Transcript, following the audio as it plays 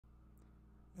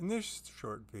In this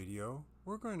short video,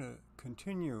 we're going to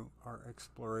continue our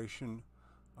exploration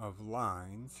of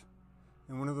lines,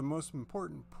 and one of the most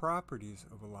important properties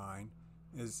of a line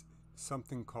is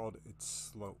something called its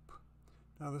slope.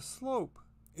 Now the slope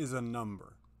is a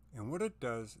number, and what it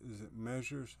does is it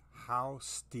measures how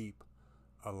steep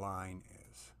a line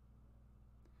is.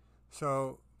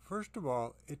 So first of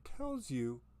all, it tells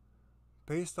you,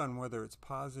 based on whether it's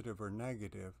positive or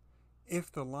negative, if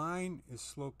the line is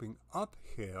sloping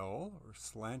uphill or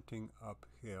slanting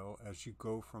uphill as you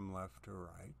go from left to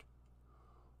right,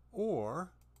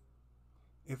 or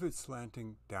if it's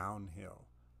slanting downhill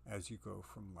as you go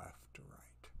from left to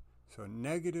right. So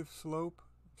negative slope,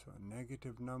 so a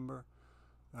negative number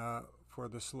for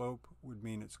the slope would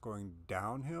mean it's going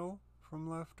downhill from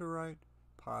left to right.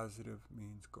 Positive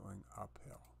means going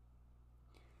uphill.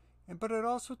 But it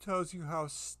also tells you how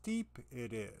steep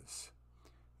it is.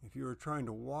 If you were trying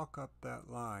to walk up that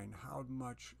line, how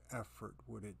much effort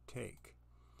would it take?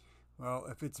 Well,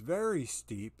 if it's very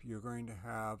steep, you're going to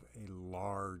have a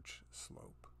large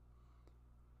slope.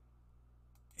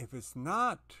 If it's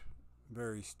not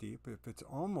very steep, if it's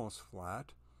almost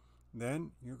flat,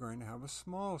 then you're going to have a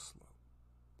small slope.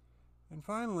 And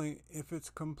finally, if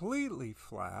it's completely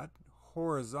flat,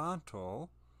 horizontal,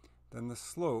 then the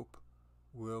slope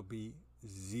will be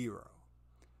 0.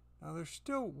 Now there's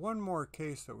still one more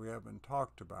case that we haven't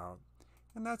talked about,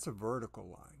 and that's a vertical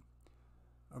line.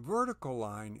 A vertical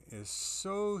line is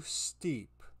so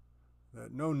steep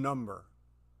that no number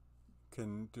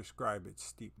can describe its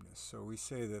steepness. So we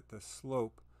say that the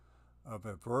slope of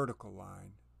a vertical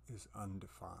line is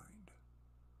undefined.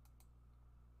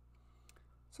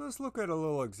 So let's look at a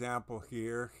little example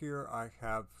here. Here I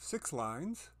have 6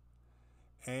 lines.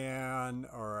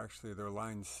 Or actually they're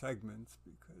line segments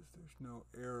because there's no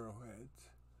arrowheads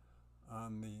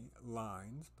on the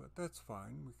lines, but that's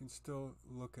fine. We can still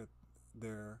look at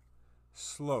their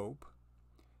slope,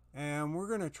 and we're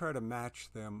going to try to match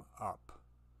them up.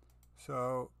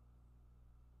 So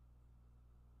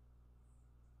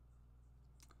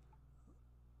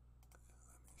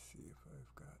let me see if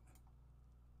I've got,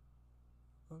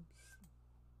 oops.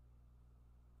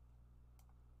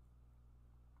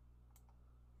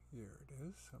 Here it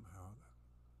is, somehow.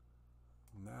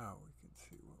 Now we can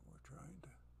see what we're trying to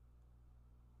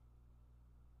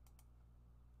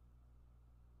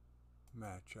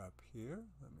match up here.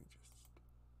 Let me just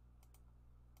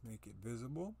make it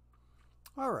visible.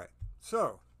 All right,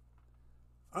 so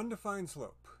undefined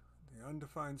slope. The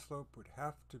undefined slope would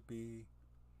have to be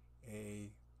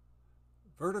a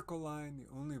vertical line.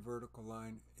 The only vertical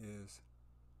line is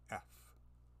F.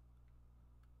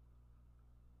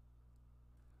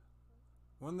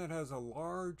 One that has a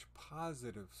large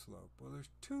positive slope. Well, there's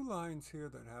 2 lines here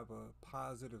that have a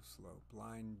positive slope.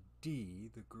 Line D,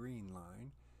 the green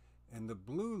line, and the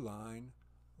blue line,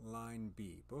 line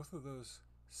B. Both of those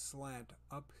slant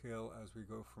uphill as we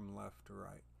go from left to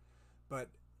right. But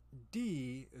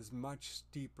D is much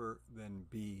steeper than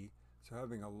B, so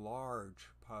having a large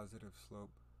positive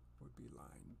slope would be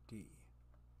line D.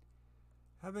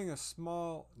 Having a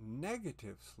small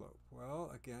negative slope, well,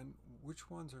 again,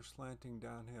 which ones are slanting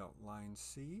downhill? Line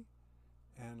C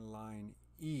and line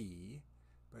E,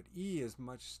 but E is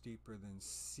much steeper than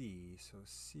C, so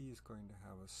C is going to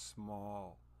have a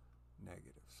small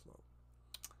negative slope.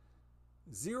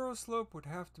 0 slope would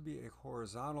have to be a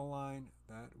horizontal line.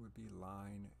 That would be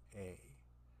line A.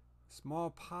 Small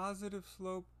positive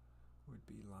slope would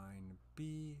be line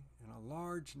B, and a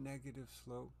large negative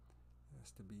slope has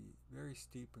to be very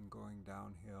steep and going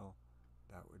downhill.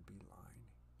 That would be line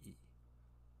E.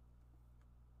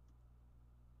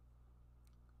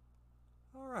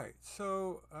 All right,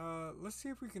 so let's see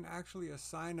if we can actually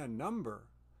assign a number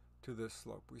to this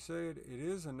slope. We say it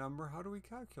is a number. How do we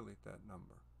calculate that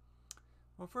number?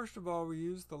 Well, first of all, we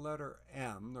use the letter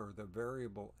m, or the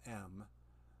variable m,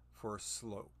 for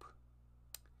slope.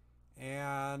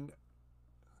 And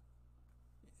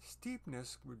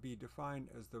steepness would be defined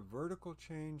as the vertical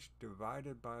change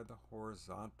divided by the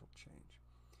horizontal change.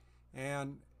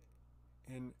 And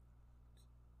in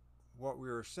what we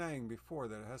were saying before,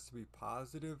 that it has to be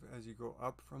positive as you go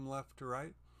up from left to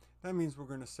right, that means we're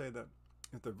going to say that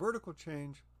if the vertical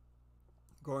change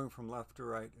going from left to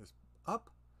right is up,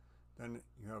 then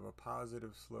you have a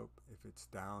positive slope. If it's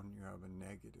down, you have a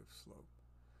negative slope.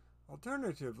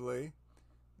 Alternatively,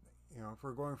 if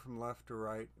we're going from left to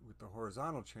right with the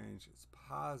horizontal change, it's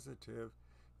positive.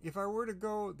 If I were to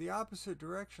go the opposite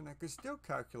direction, I could still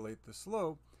calculate the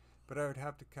slope, but I would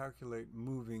have to calculate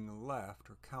moving left,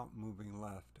 or count moving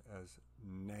left as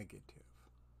negative.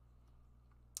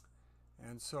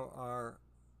 And so our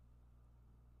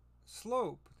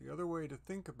slope, the other way to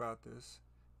think about this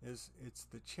is it's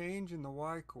the change in the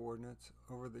y-coordinates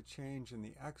over the change in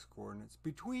the x-coordinates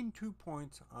between 2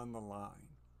 points on the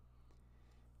line.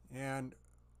 And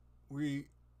we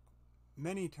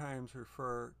many times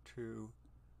refer to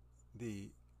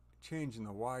the change in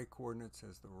the y-coordinates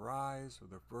as the rise or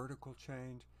the vertical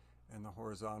change, and the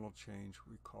horizontal change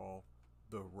we call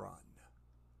the run.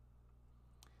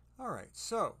 All right,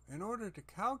 so in order to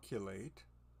calculate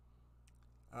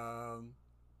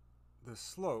the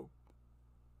slope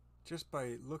just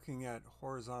by looking at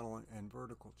horizontal and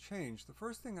vertical change, the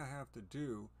first thing I have to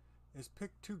do is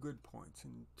pick 2 good points.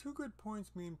 And 2 good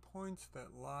points mean points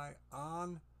that lie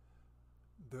on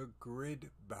the grid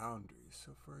boundaries.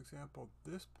 So for example,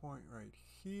 this point right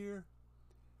here,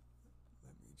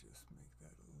 let me just make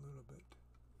that a little bit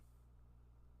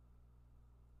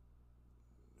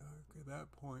darker.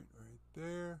 That point right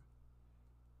there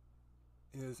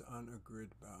is on a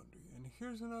grid boundary. And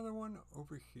here's another one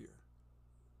over here.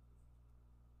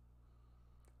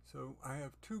 So I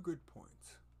have 2 good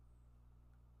points.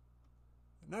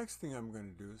 The next thing I'm going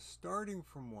to do is, starting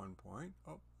from one point,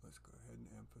 let's go ahead and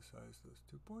emphasize those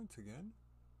 2 points again.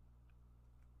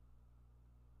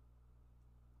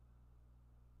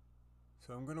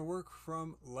 So I'm going to work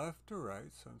from left to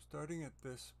right. So I'm starting at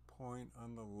this point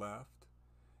on the left,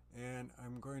 and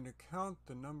I'm going to count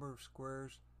the number of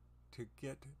squares to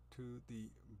get to the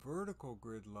vertical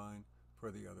grid line for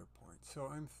the other point. So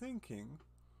I'm thinking,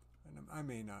 and I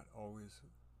may not always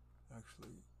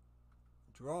actually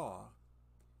draw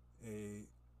a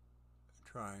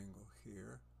triangle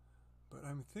here, but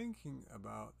I'm thinking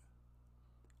about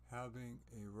having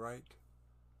a right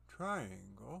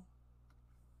triangle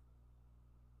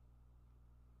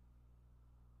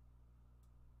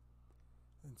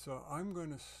and so I'm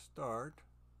going to start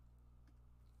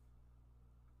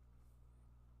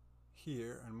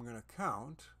here, and I'm going to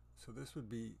count. So this would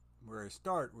be where I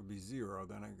start would be 0.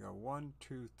 Then I go 1,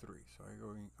 2, 3. So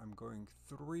I'm going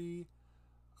 3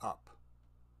 up.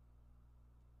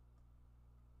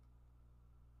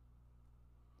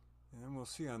 And then we'll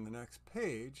see on the next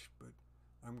page, but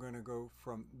I'm going to go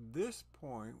from this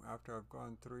point, after I've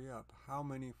gone 3 up, how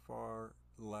many far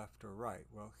left or right?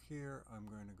 Well, here I'm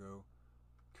going to go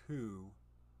 2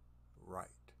 right.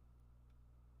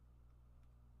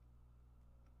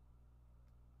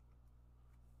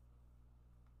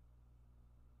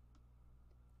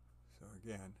 So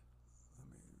again, let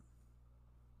me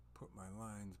put my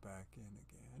lines back in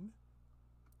again.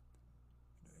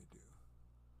 What did I do?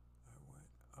 I went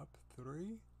up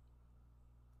 3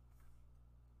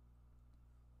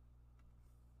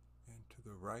 and to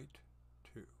the right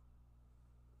 2.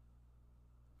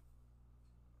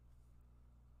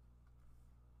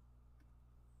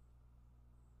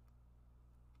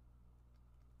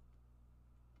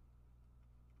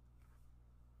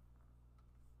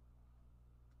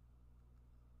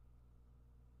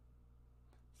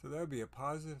 So that would be a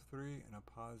positive 3 and a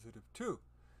positive 2.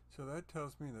 So that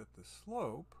tells me that the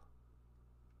slope,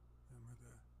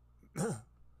 remember the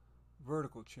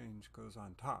vertical change goes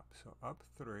on top. So up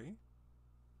 3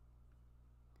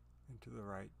 and to the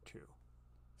right 2.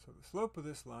 So the slope of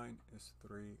this line is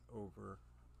 3 over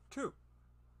 2.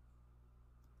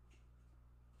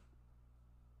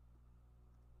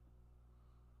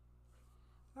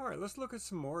 All right, let's look at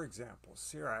some more examples.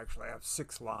 Here I actually have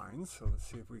 6 lines, so let's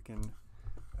see if we can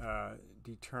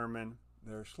determine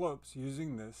their slopes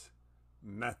using this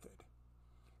method.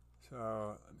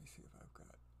 So let me see if I've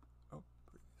got,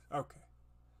 okay.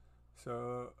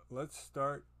 So let's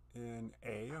start in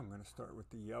A. I'm going to start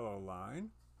with the yellow line,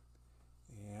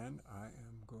 and I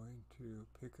am going to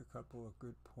pick a couple of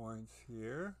good points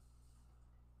here.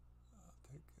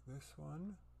 I'll take this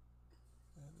one,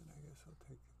 and then I guess I'll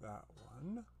take that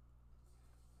one.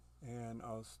 And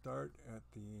I'll start at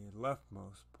the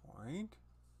leftmost point,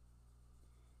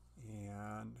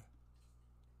 and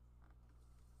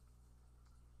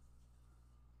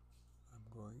I'm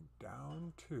going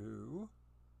down to,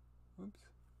 oops,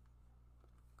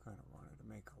 kind of wanted to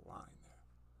make a line there.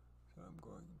 So I'm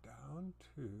going down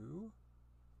to, you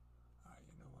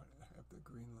know what, I have the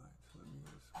green line, so let me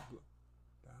use blue.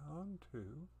 Down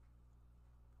to,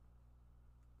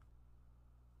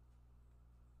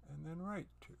 and then right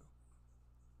to.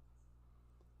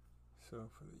 So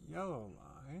for the yellow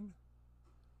line,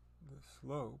 the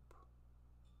slope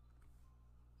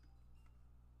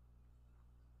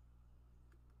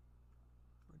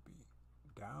would be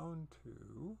down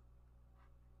 2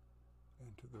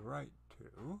 and to the right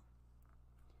 2.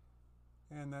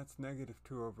 And that's negative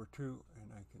 2 over 2,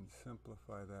 and I can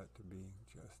simplify that to being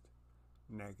just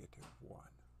negative 1.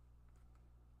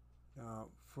 Now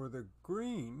for the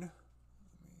green,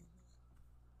 let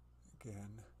me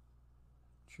again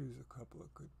choose a couple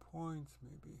of good points,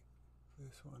 maybe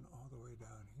this one all the way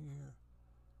down here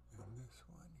and this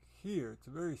one here. It's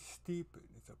very steep,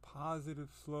 it's a positive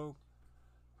slope,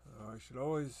 so I should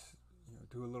always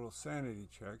do a little sanity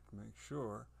check to make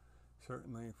sure.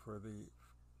 Certainly for the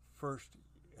first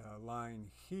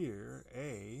line here,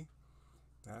 A,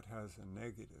 that has a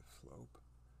negative slope,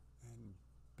 and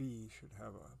B should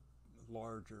have a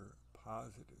larger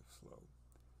positive slope.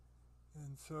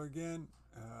 And so again,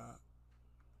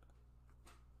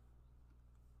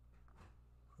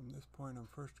 from this point I'm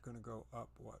first going to go up,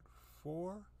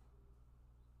 4?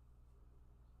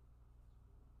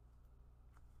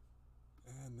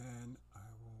 And then I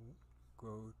will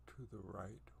go to the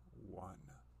right 1.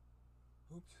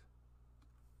 Oops.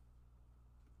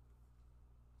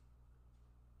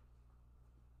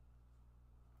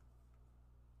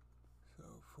 So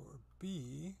for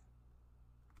B,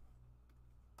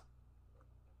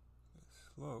 the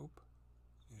slope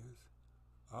is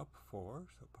up 4,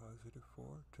 so positive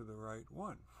 4, to the right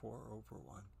 1, 4 over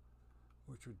 1,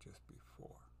 which would just be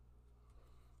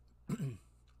 4.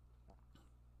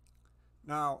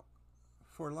 Now,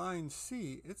 for line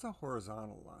C, it's a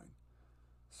horizontal line.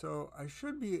 So I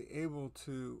should be able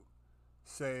to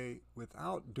say,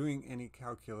 without doing any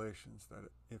calculations, that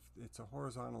if it's a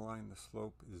horizontal line, the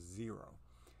slope is 0.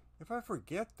 If I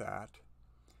forget that,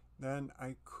 then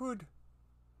I could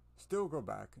still go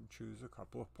back and choose a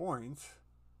couple of points.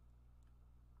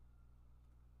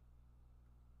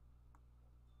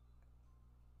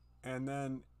 And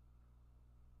then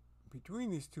between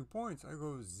these 2 points, I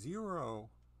go 0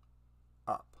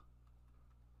 up.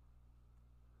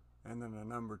 And then a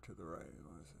number to the right.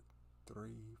 What is it? 3,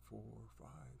 4, 5,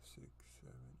 6,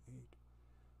 7,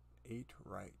 8. 8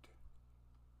 right.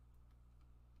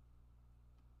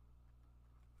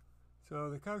 So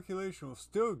the calculation will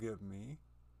still give me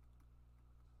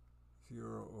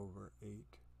 0 over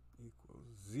 8 equals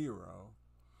 0.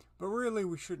 But really,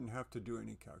 we shouldn't have to do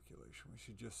any calculation. We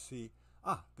should just see,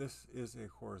 this is a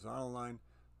horizontal line.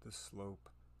 The slope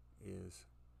is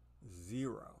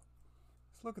 0.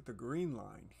 Let's look at the green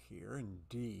line here in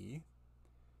D.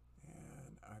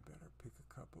 And I better pick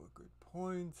a couple of good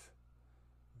points.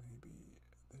 Maybe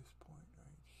this point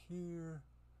right here.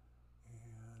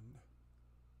 And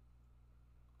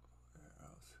where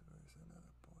else? There's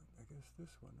another point. I guess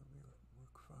this one will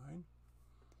work fine.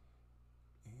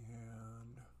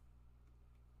 And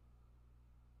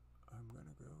I'm going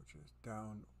to go just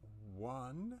down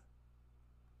 1.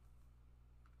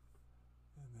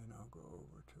 And then I'll go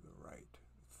over to the right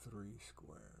 3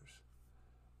 squares.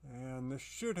 And this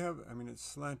should have, it's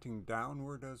slanting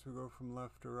downward as we go from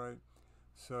left to right.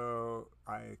 So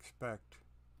I expect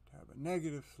to have a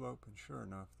negative slope, and sure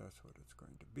enough, that's what it's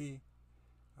going to be.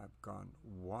 I've gone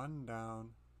 1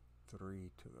 down,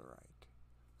 3 to the right.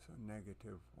 So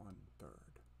negative 1/3.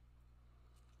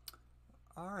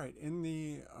 All right, in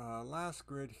the last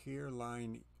grid here,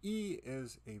 line E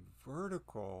is a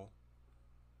vertical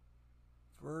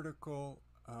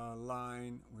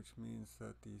line, which means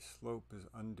that the slope is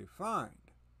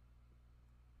undefined.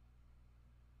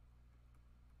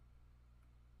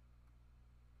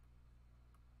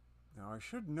 Now I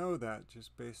should know that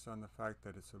just based on the fact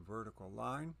that it's a vertical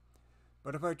line,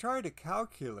 but if I try to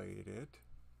calculate it,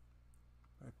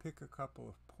 I pick a couple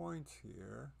of points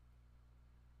here,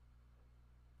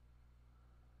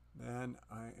 then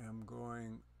I am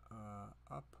going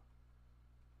up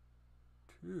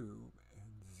 2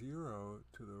 and 0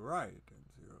 to the right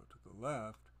and 0 to the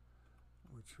left,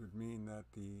 which would mean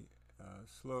that the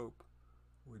slope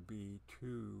would be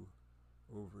 2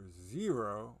 over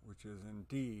 0, which is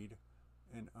indeed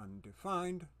an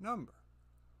undefined number.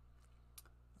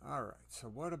 All right, so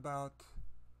what about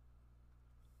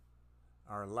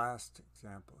our last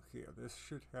example here? This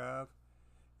should have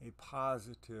a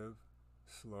positive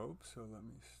slope, so let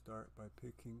me start by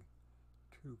picking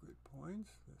 2 good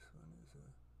points. This one is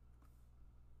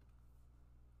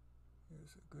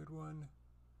here's a good one,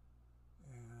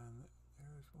 and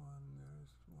there's one.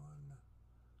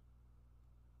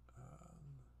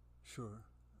 Sure,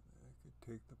 I could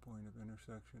take the point of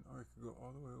intersection, or I could go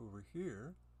all the way over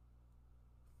here.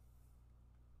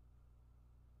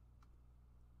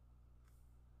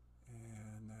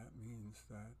 And that means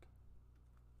that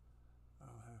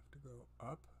I'll have to go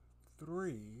up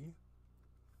 3,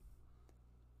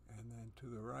 and then to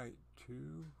the right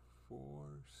 2,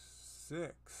 4,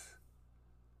 6.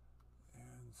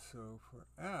 And so for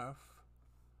F,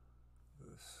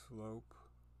 the slope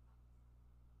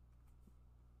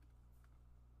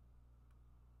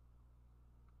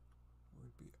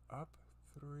would be up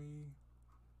 3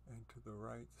 and to the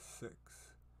right 6.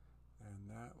 And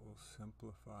that will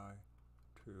simplify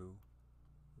to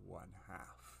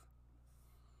 1/2.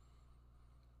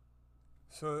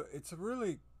 So it's a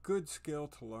really good skill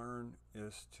to learn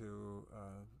is to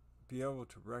be able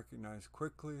to recognize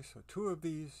quickly. So 2 of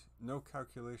these, no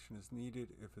calculation is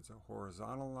needed. If it's a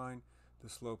horizontal line, the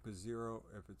slope is 0.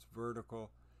 If it's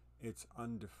vertical, it's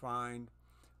undefined.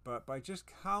 But by just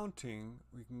counting,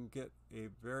 we can get a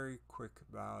very quick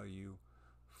value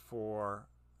for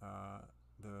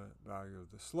the value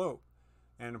of the slope.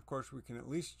 And of course, we can at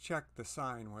least check the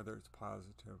sign, whether it's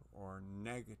positive or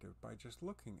negative, by just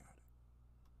looking at it.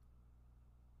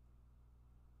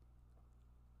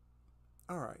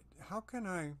 All right, how can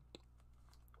I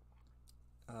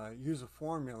use a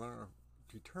formula or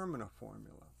determine a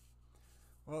formula?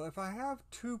 Well, if I have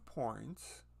 2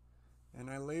 points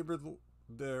and I label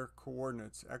their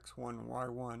coordinates x1,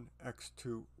 y1,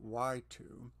 x2,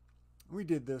 y2, we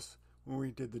did this when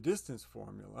we did the distance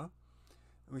formula.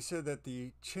 And we said that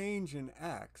the change in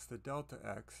x, the delta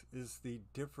x, is the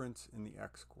difference in the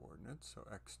x coordinates, so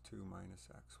x2 minus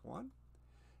x1.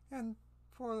 And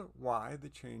for y, the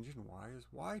change in y is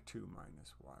y2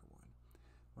 minus y1.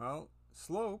 Well,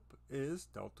 slope is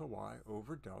delta y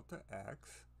over delta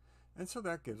x, and so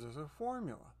that gives us a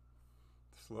formula.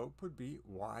 Slope would be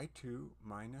y2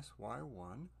 minus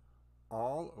y1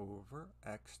 all over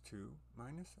x2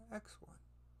 minus x1.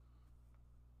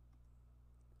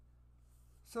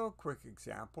 So a quick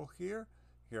example here.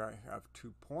 Here I have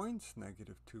 2 points,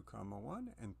 -2,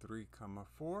 1 and 3,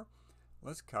 4.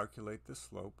 Let's calculate the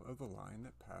slope of the line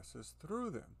that passes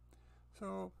through them.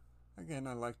 So again,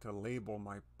 I like to label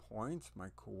my points, my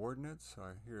coordinates.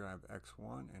 So here I have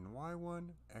x1 and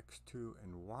y1, x2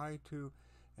 and y2.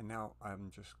 And now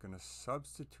I'm just going to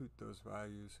substitute those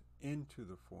values into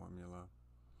the formula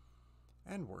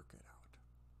and work it out.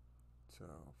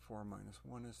 So 4 minus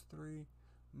 1 is 3.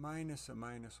 Minus a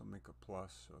minus will make a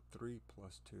plus, so 3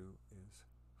 plus 2 is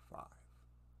 5.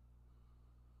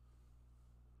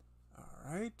 All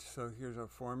right, so here's our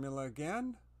formula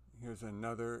again. Here's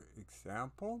another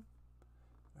example.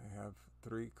 I have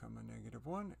 3,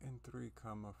 -1 and 3,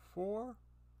 4.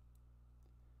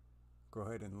 Go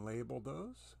ahead and label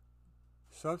those.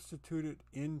 Substitute it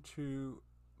into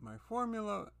my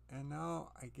formula, and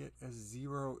now I get a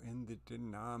 0 in the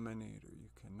denominator. You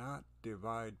cannot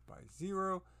divide by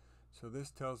 0, so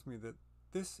this tells me that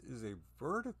this is a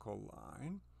vertical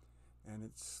line and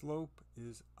its slope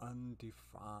is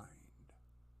undefined.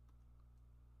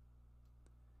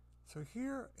 So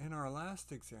here in our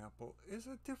last example is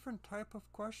a different type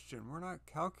of question. We're not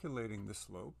calculating the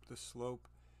slope. The slope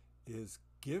is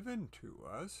given to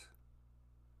us.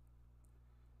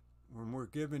 When we're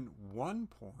given 1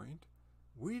 point,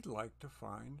 we'd like to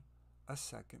find a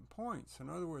second point. So in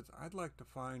other words, I'd like to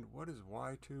find what is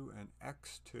y2 and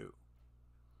x2.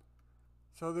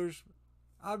 So there's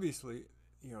obviously,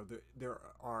 there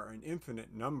are an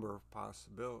infinite number of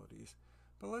possibilities,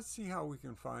 but let's see how we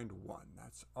can find 1.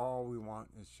 That's all we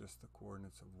want, is just the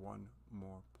coordinates of 1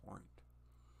 more point.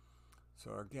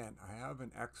 So again, I have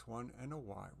an x1 and a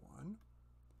y1.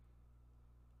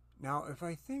 Now, if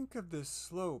I think of this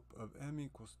slope of m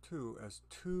equals 2 as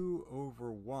 2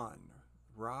 over 1,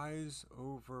 rise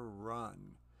over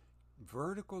run,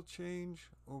 vertical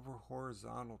change over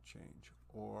horizontal change,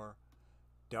 or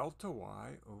delta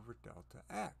y over delta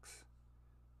x.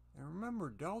 And remember,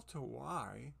 delta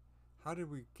y, how did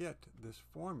we get this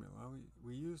formula?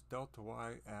 We used delta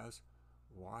y as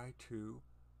y2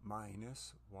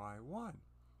 minus y1.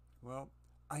 Well,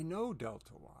 I know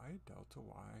delta y. Delta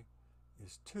y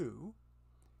is 2,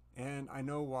 and I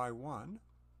know y1,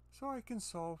 so I can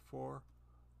solve for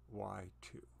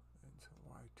y2. And so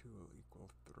y2 will equal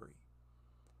 3.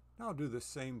 Now I'll do the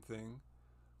same thing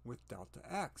with delta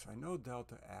x. I know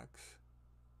delta x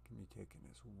can be taken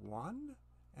as 1,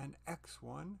 and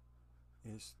x1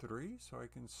 is 3, so I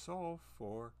can solve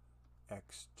for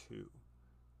x2.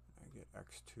 I get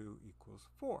x2 equals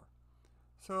 4.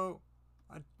 So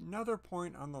another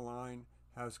point on the line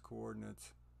has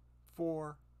coordinates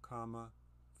 4,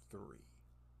 3.